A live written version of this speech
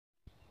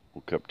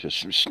Woke up to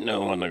some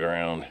snow on the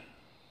ground.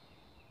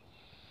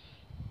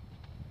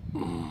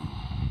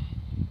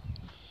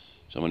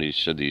 Somebody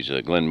said these,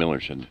 Glenn Miller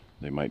said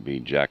they might be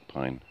jack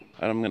pine.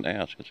 I'm going to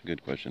ask. That's a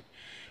good question.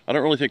 I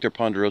don't really think they're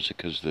ponderosa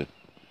because the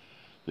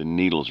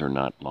needles are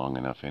not long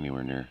enough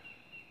anywhere near.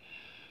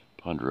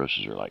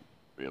 Ponderosas are like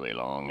really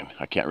long, and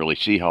I can't really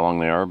see how long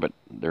they are, but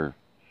they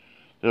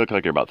look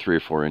like they're about 3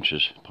 or 4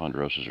 inches.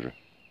 Ponderosas are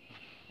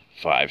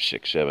 5,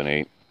 6, 7,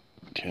 8,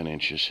 10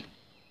 inches.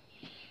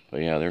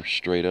 But yeah, they're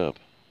straight up.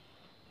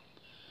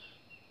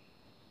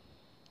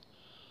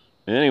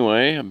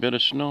 Anyway, a bit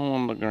of snow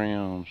on the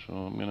ground, so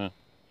I'm gonna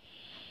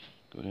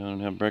go down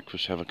and have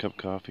breakfast, have a cup of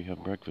coffee,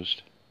 have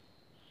breakfast.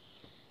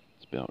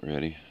 It's about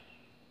ready.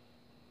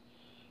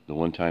 The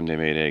one time they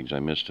made eggs, I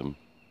missed them.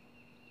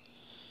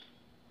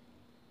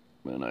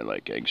 And I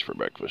like eggs for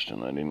breakfast,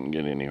 and I didn't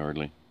get any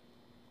hardly.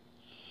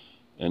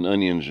 And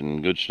onions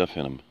and good stuff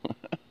in them.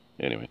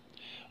 Anyway,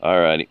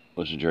 alrighty.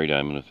 This is Jerry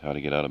Diamond with How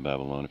to Get Out of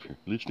Babylon. If you're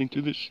listening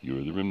to this,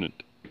 you're the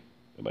remnant.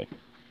 Bye-bye.